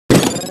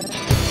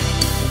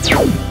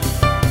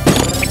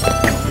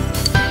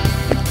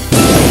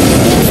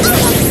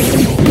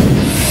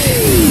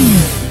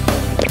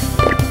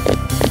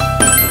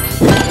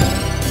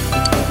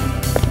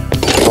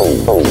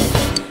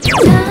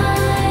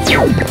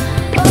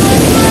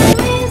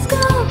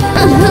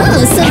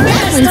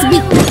ones be...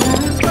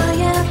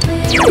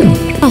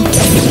 Oh.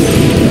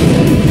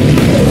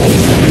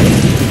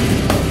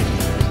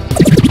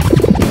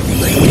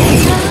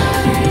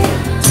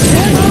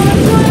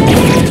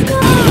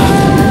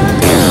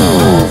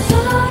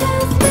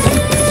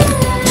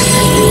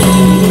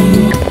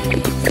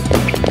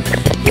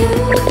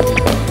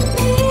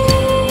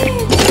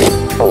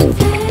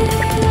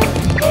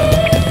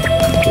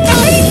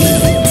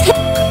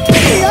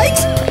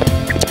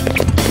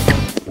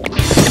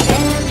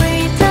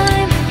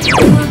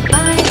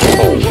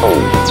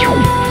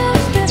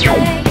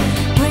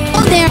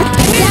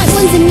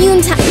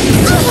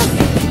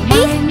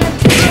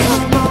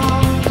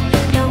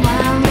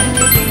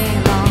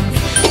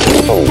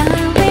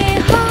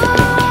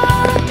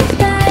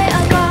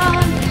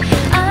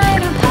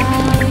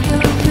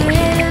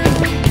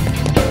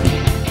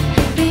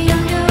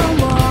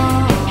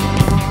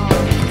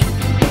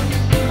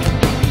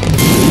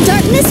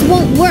 This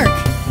won't work.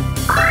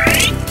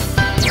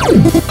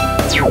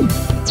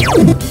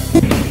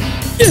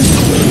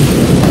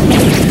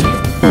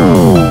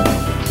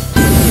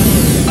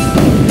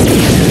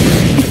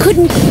 I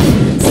couldn't.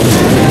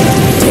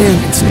 Damn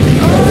it.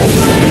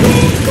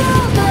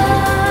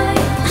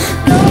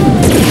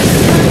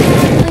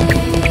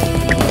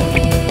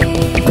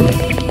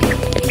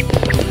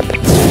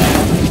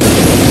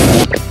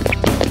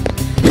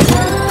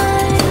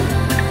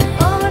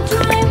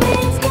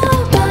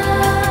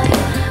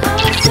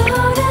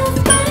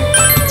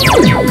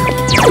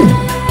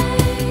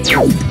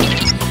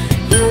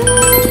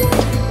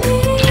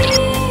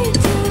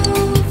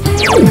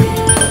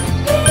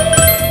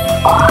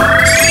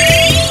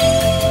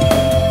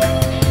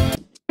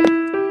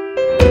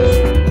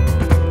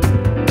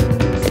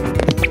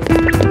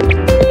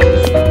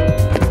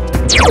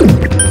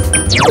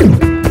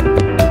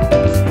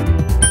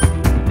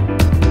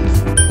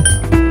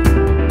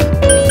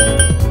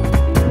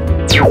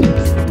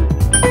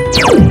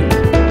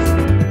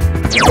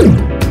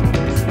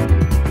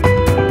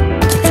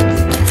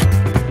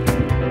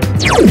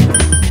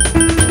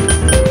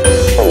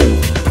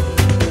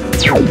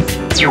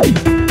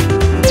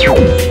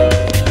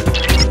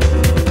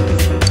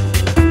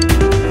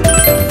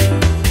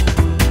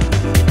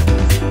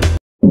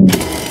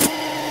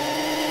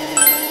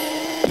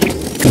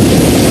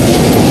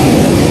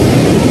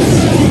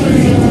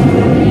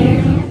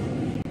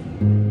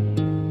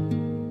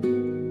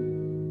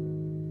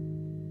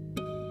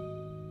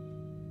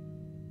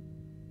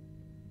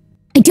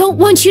 I don't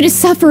want you to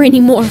suffer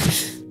anymore.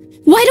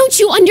 Why don't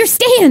you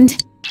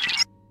understand?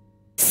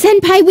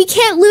 Senpai, we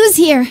can't lose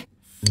here.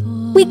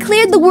 We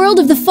cleared the world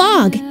of the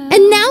fog,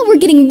 and now we're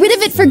getting rid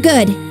of it for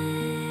good.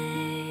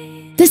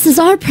 This is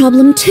our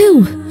problem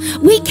too.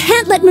 We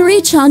can't let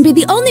Marie-chan be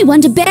the only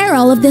one to bear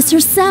all of this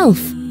herself.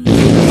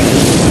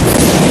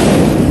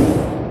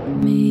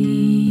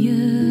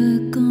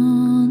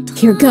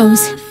 Here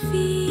goes.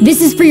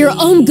 This is for your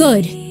own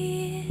good.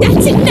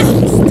 That's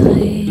enough!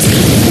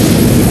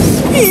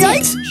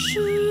 Yikes!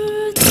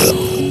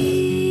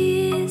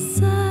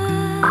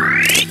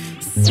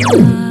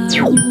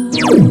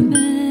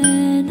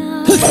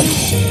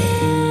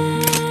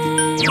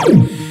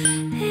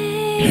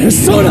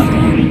 Persona!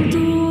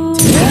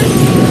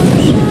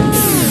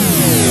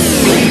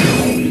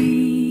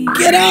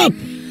 Get up!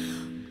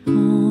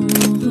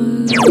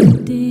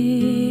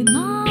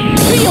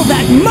 Feel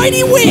that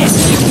mighty wind!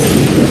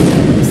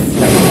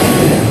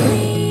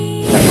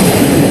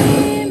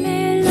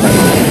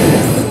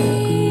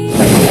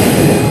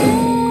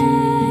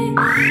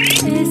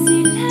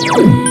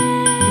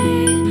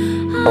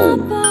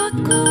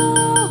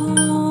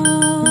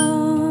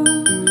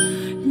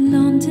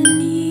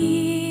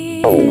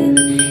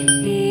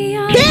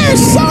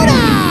 Persona!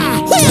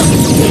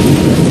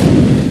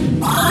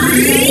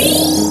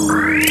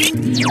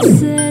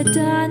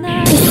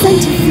 The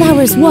scent of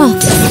flowers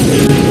waft.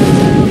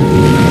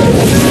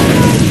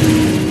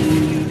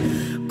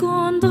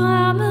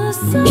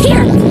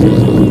 Here!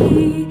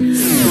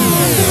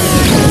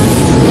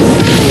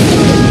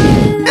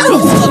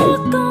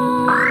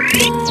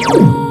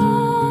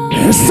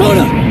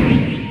 Persona!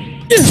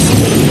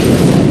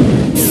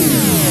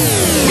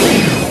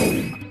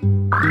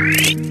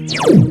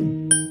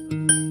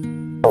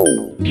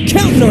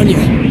 Counting on you!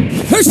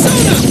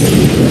 Persona!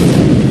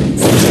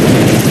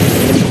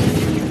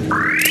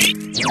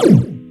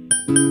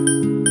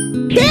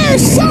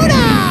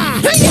 Persona!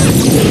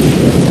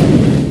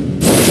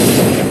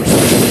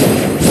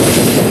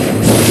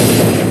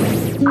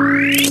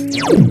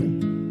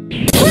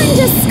 Turn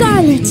to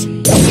scarlet.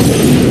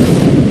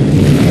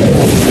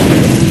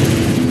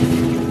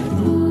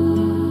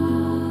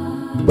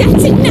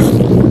 That's enough!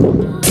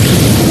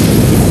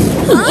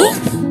 Huh?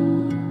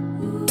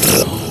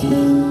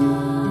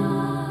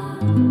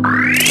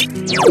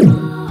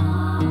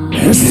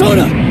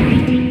 Persona!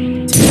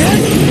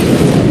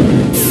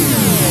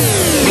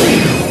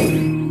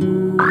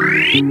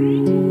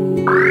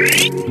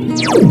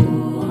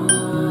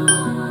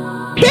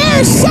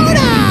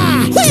 Persona!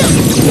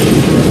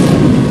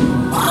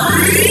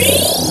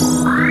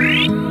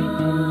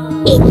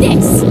 Eat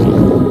this!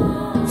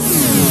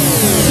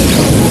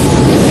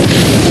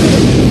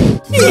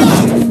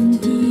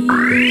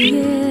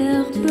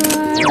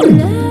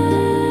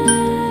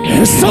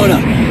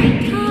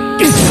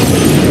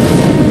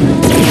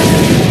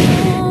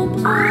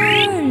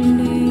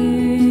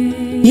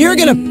 You're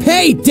gonna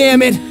pay,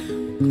 damn it!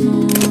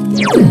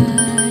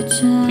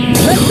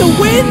 Let the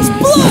winds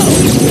blow!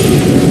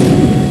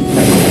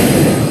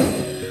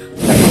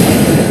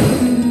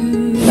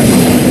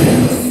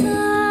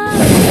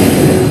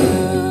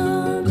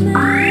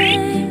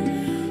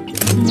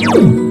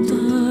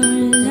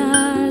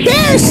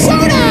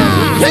 Persona!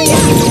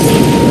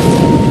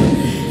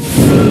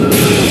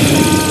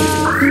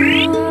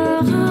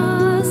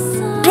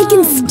 I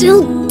can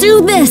still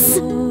do this!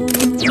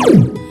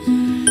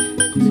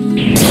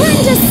 Turn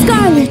to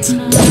Scarlet!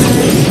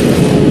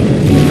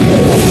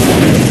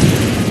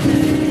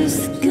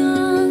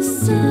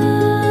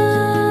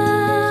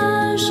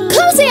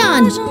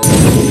 Cozion!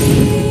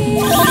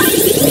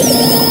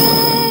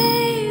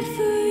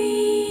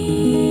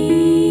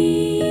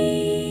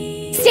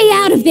 Stay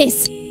out of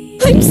this!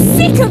 I'm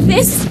sick of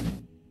this!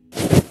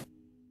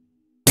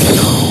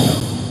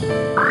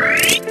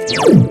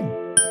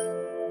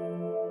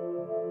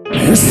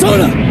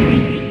 Persona!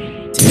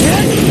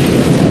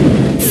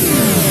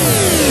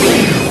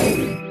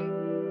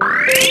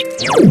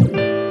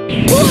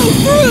 Blow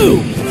through!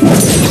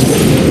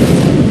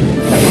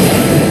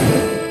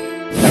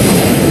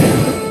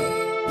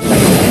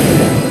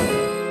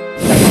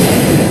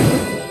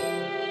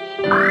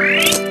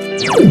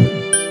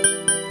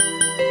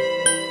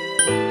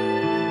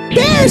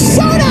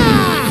 Persona!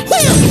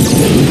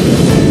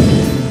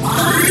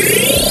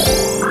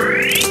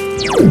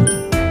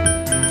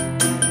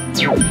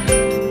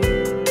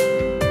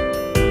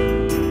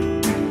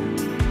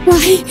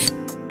 Why?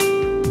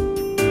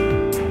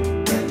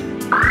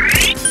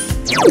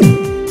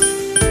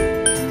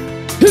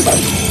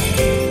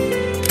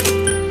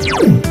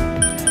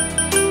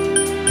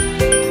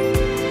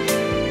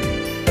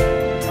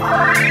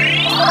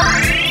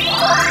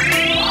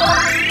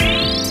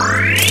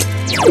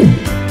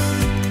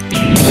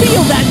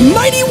 Feel that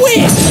mighty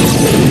wind!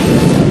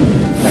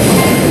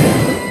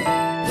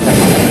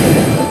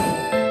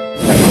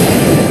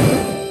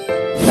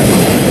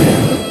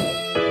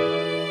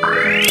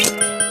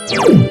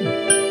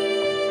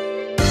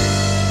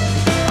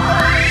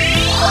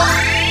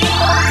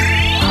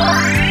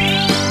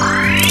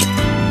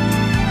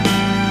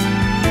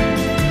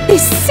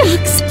 This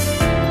sucks!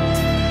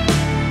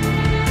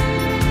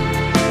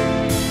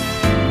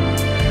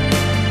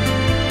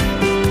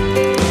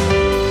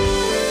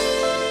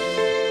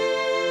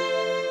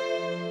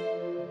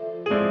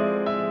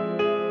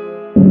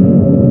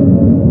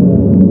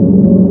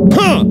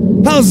 Huh!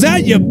 How's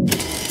that, you...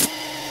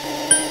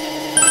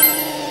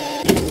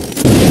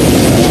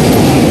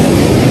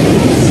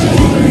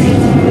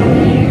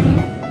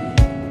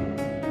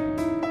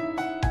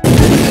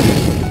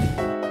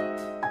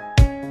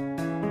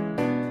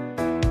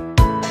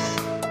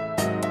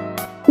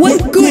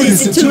 What good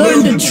is it to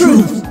learn the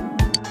truth?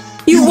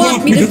 You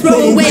want me to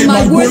throw away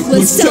my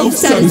worthless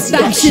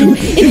self-satisfaction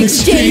in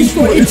exchange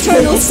for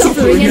eternal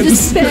suffering and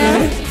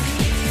despair?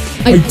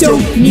 I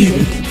don't need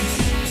it.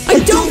 I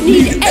don't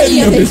need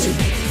any of it.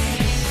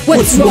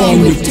 What's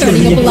wrong with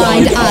turning a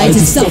blind eye to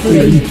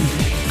suffering?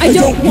 I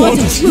don't want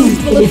a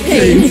truth full of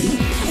pain.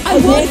 I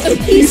want a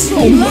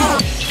peaceful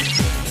love.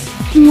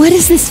 What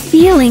is this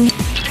feeling?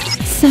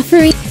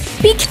 Suffering?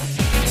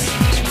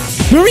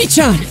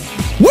 Marie-chan!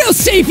 We'll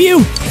save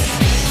you!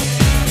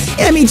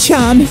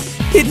 Emi-chan,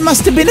 it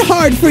must have been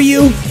hard for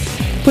you,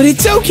 but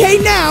it's okay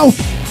now.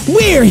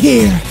 We're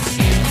here.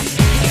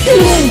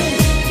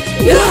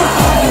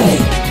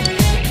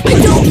 I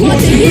don't want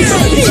to hear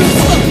it!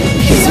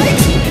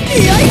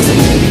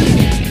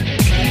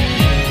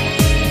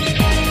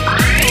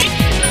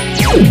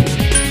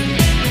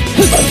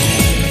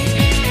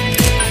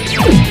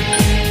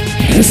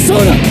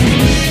 Persona!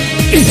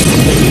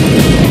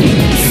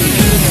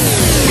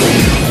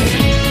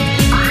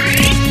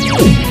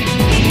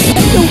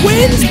 The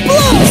winds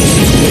blow!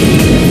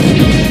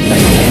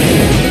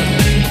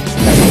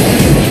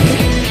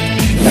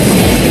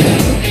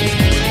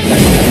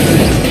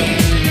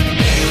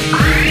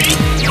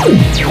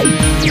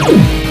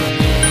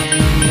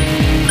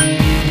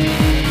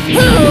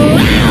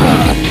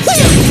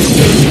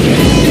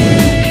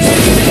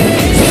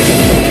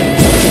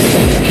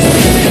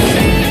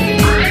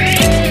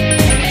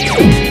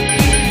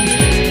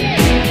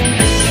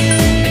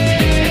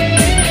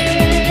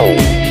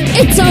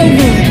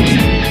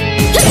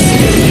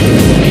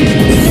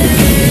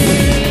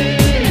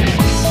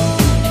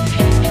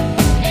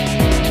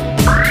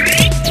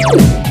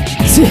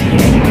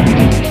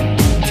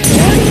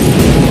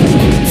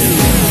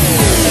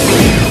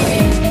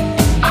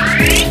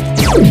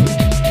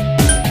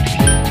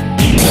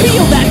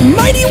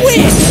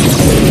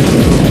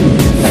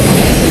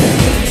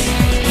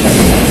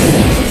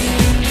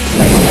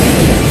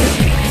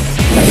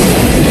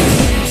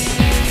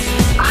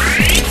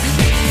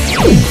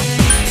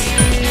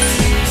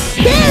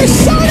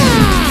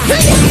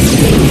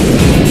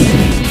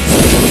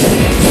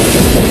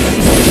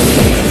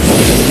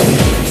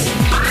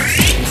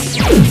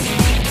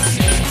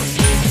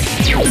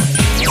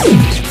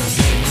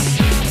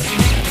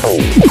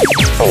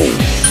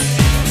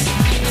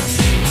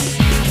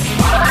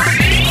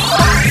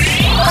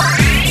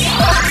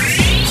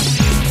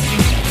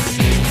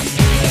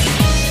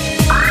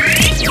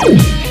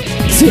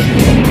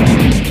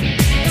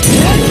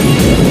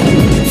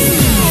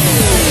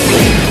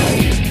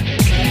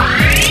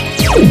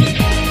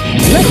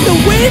 the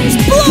winds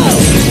blow!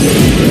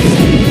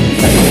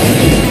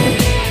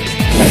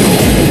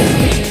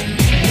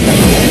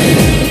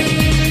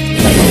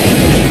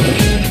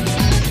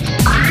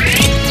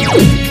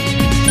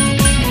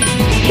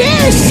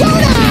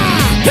 Persona!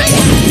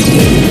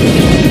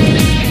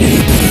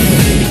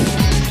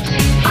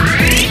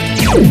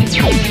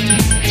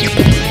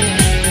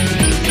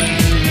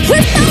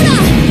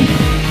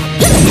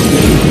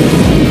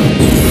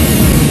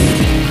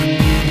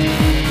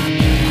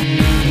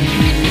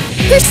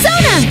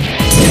 Persona!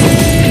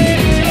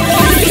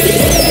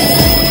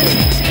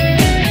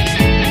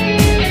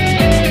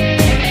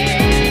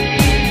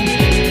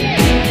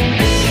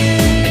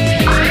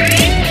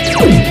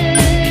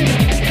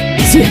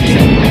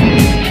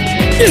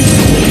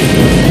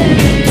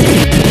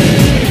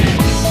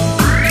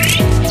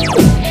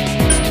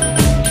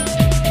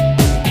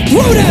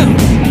 Throw down!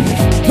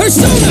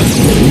 Persona!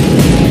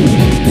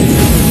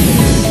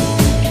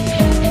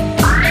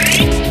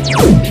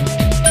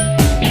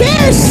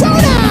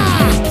 Persona!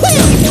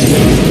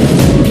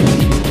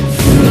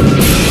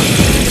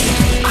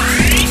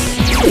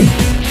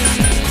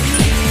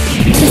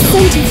 The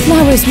scent of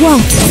flowers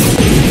wafts.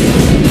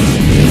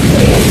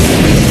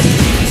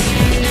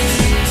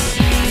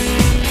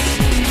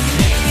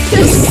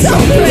 The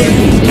suffering!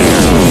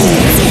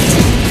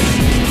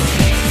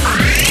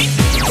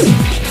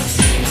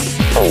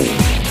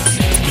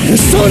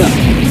 Persona!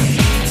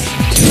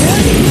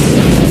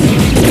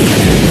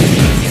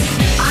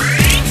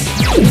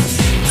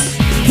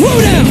 Throw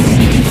down!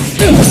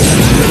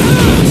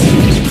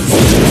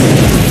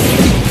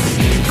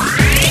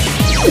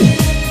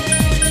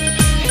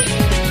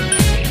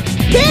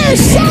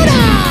 Persona!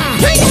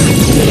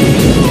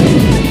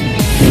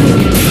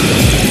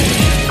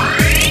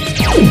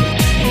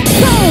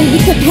 Oh,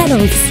 with the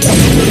petals.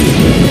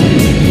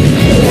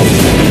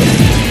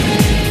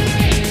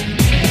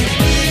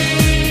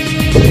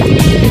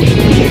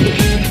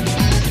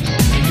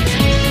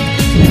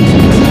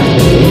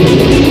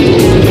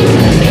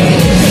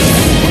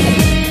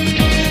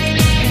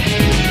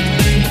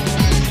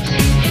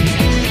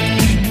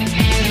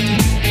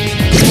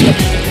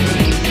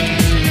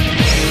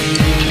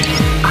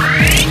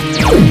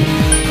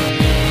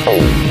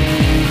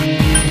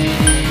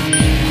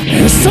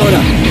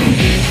 Persona!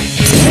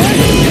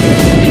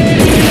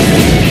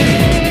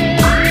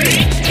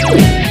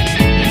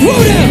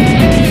 Throw down!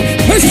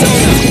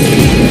 Persona!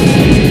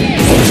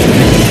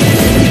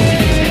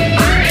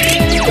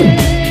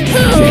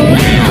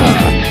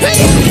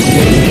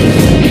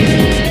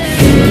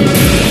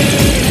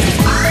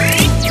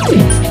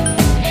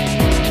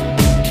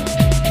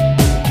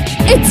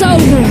 It's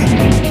over.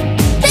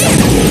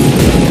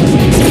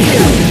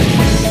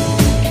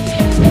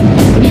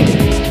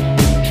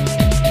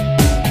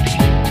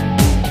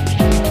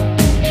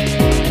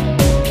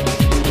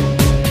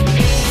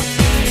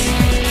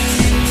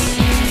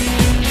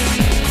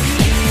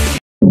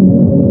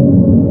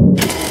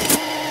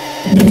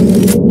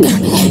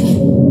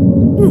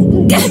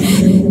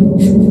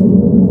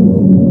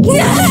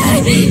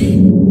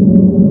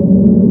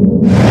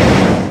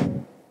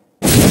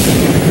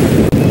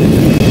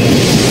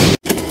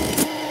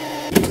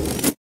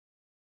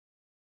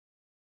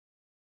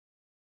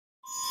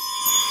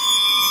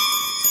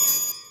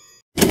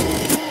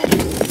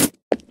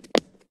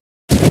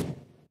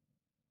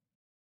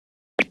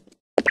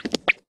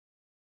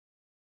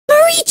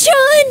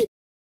 Marie-chan!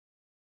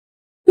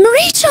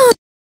 Marie-chan!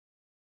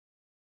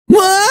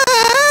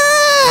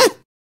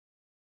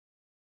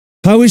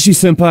 How is she,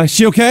 senpai?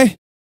 She okay?